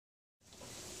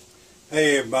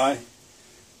Hey everybody,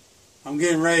 I'm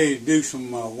getting ready to do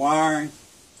some wiring,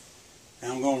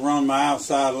 and I'm going to run my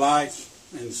outside lights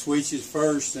and switches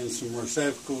first and some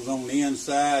receptacles on the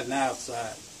inside and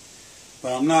outside.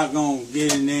 But I'm not going to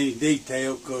get into any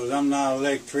detail because I'm not an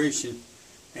electrician,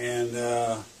 and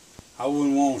I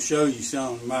wouldn't want to show you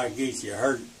something that might get you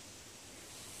hurt.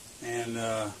 And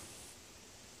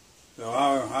so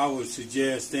I would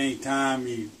suggest anytime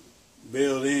you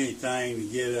build anything to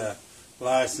get a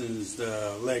licensed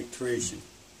electrician.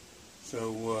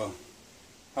 So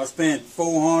I spent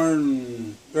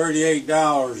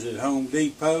 $438 at Home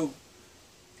Depot,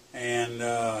 and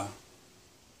I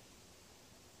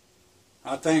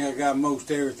think I got most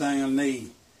everything I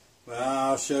need, but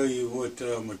I'll show you what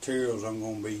materials I'm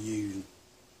going to be using.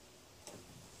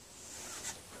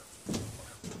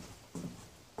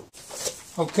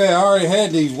 Okay, I already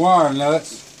had these wire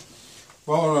nuts.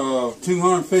 Bought a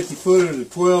 250 foot of the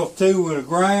 12-2 with a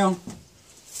ground.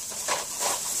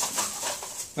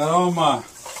 Got all my,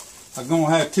 I'm going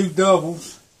to have two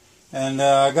doubles, and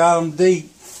I got them deep.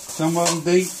 Some of them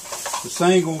deep. The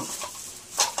singles,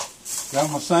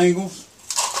 got my singles.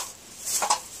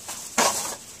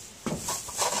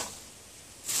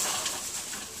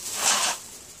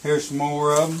 Here's some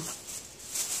more of them.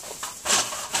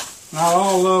 Not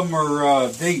all of them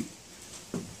are deep.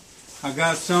 I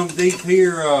got some deep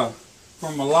here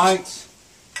from my lights.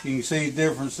 You can see the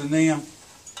difference in them.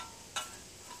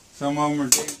 Some of them are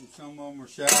deep and some of them are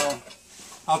shallow.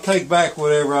 I'll take back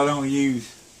whatever I don't use.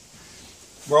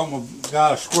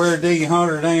 Got a square D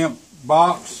 100 amp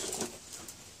box.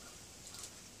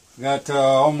 Got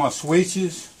all my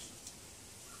switches,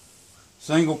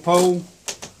 single pole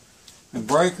and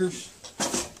breakers.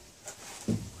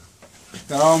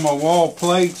 Got all my wall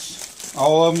plates.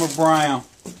 All of them are brown.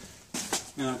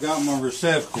 And I've got my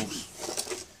receptacles.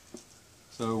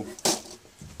 So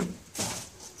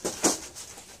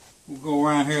we'll go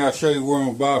around here. I'll show you where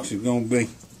my box is going to be.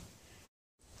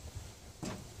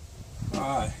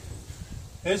 Alright,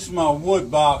 this is my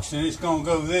wood box, and it's going to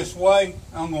go this way.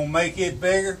 I'm going to make it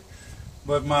bigger,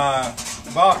 but my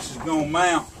box is going to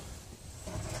mount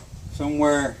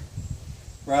somewhere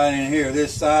right in here,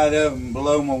 this side of it and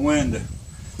below my window.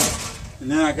 And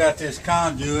then I got this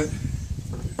conduit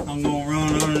I'm going to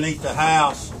run underneath the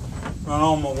house, run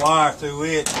all my wire through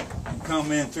it, and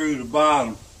come in through the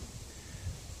bottom.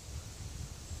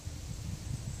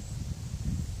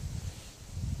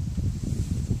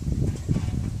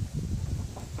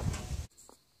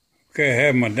 Okay, I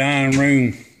have my dining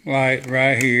room light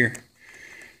right here,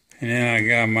 and then I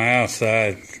got my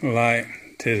outside light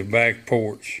to the back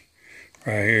porch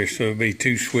right here, so it'll be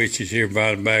two switches here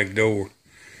by the back door.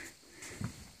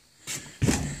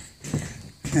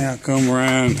 Now come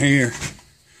around here.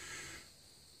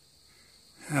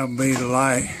 That'll be the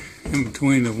light in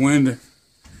between the window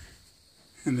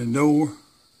and the door.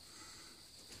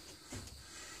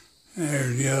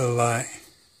 There's the other light.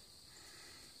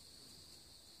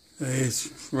 It's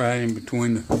right in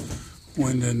between the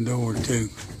window and door too.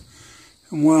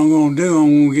 And what I'm going to do, I'm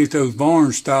going to get those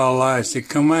barn style lights that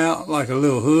come out like a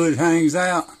little hood hangs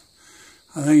out.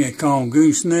 I think they call them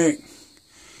gooseneck.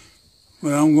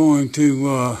 But I'm going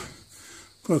to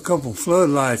put a couple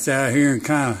floodlights out here and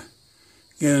kind of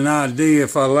get an idea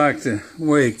if I like the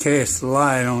way it casts the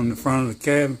light on the front of the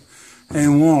cabin.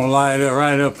 And want to light it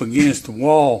right up against the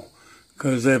wall,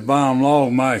 because that bottom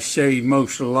log might shade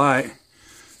most of the light.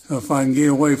 So if I can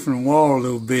get away from the wall a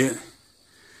little bit,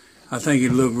 I think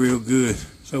it'll look real good.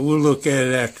 So we'll look at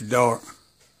it after dark.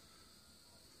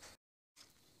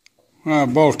 I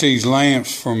bought these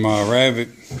lamps from Rabbit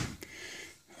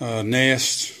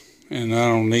Nest, and I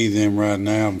don't need them right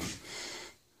now,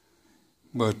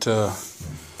 but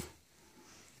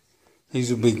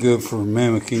these will be good for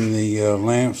mimicking the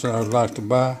lamps that I'd like to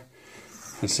buy.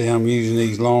 And see, I'm using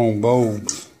these long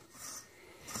bulbs,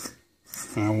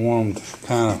 and I want them to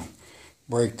kind of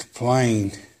break the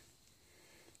plane,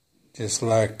 just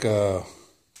like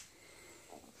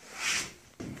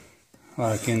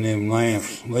in them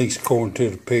lamps, at least according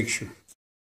to the picture.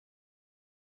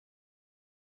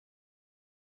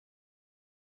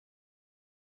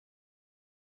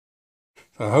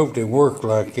 I hope they work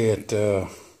like that.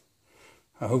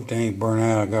 I hope they ain't burn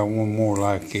out. I got one more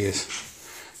like this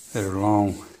that are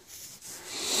long.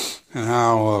 And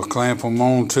I'll clamp them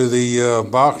onto the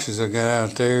boxes I got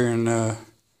out there and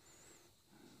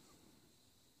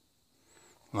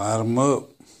light them up.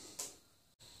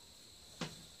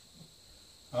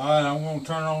 Alright, I'm going to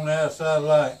turn on the outside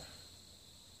light.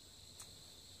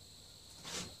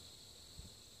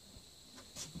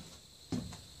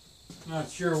 Not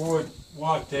sure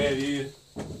what that is.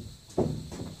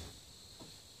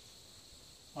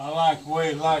 the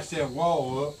way it lights that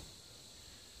wall up.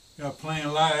 Got plenty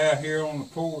of light out here on the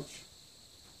porch.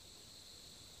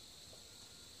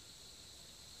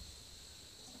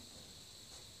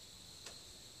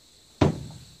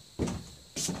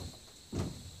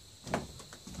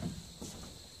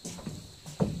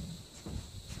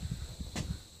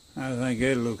 I think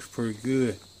that looks pretty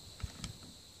good.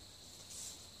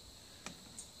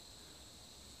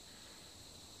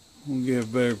 We'll get a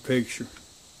better picture.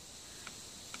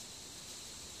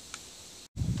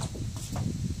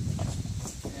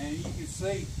 And you can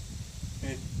see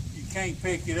that you can't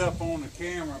pick it up on the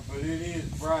camera, but it is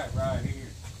bright right here.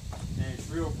 And it's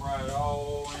real bright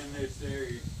all in this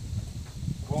area.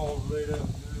 Wall's lit up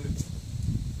good.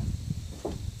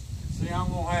 See, I'm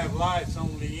going to have lights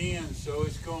on the ends, so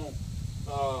it's going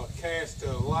to cast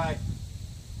a light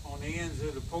on the ends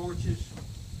of the porches.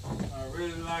 I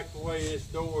really like the way this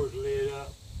door is lit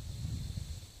up.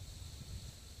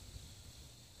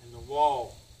 And the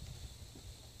wall.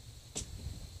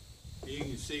 You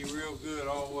can see real good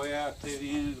all the way out to the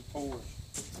end of the porch.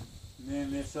 And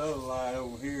then this other light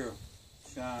over here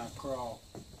shine across.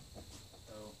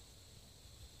 So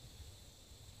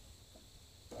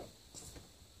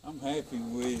I'm happy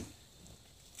with it.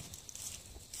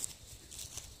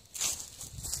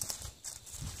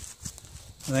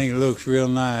 I think it looks real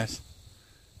nice.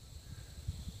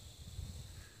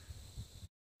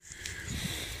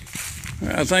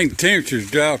 I think the temperature's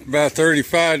dropped about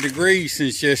 35 degrees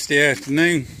since yesterday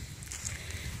afternoon.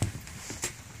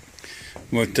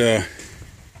 But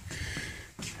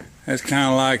that's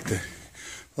kind of like the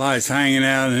lights hanging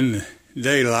out in the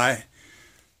daylight.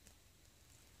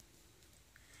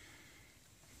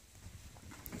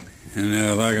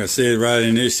 And like I said, right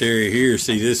in this area here,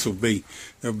 see, there'll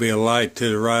be a light to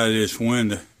the right of this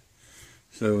window.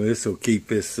 So this will keep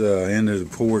this end of the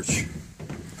porch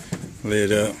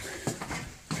lit up.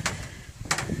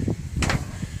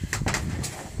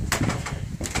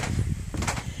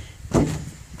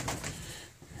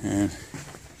 And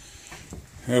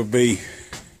there'll be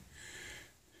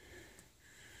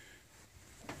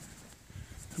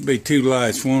two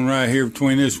lights, one right here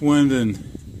between this window and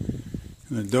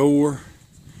the door,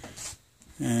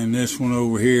 and this one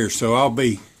over here. So I'll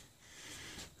be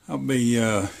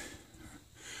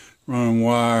running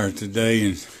wire today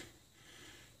and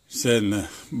setting the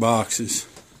boxes.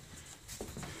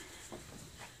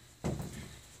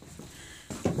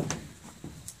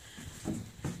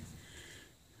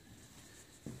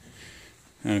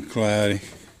 Kind of cloudy.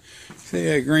 See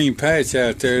that green patch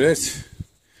out there? That's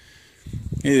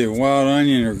either wild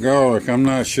onion or garlic. I'm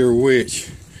not sure which.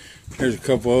 There's a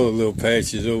couple other little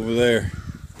patches over there.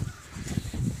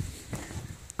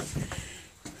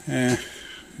 And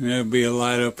there'll be a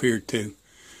light up here too.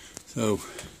 So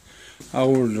I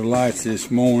ordered the lights this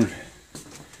morning.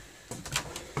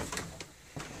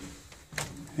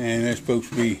 And they're supposed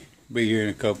to be here in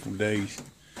a couple of days.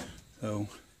 So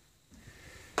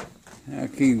I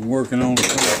keep working on the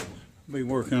front. I'll be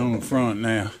working on the front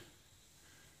now.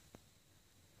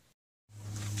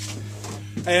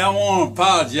 Hey, I want to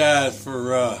apologize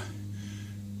for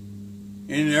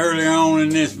earlier on in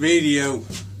this video,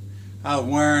 I was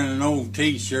wearing an old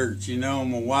t-shirt. You know,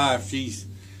 my wife, she's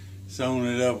sewn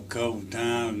it up a couple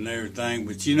times and everything,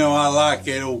 but you know, I like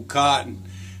that old cotton.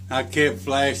 I kept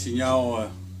flashing y'all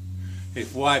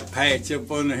this white patch up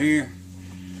under here,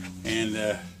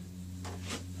 and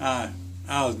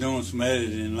I was doing some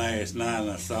editing last night and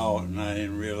I saw it and I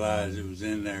didn't realize it was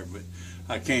in there, but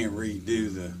I can't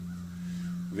redo the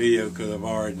video because I've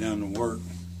already done the work.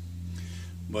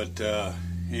 But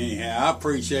anyhow, I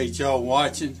appreciate y'all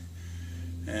watching,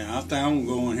 and I think I'm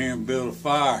gonna go in here and build a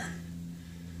fire,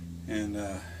 and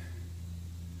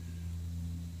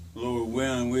Lord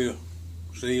willing, we'll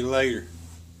see you later.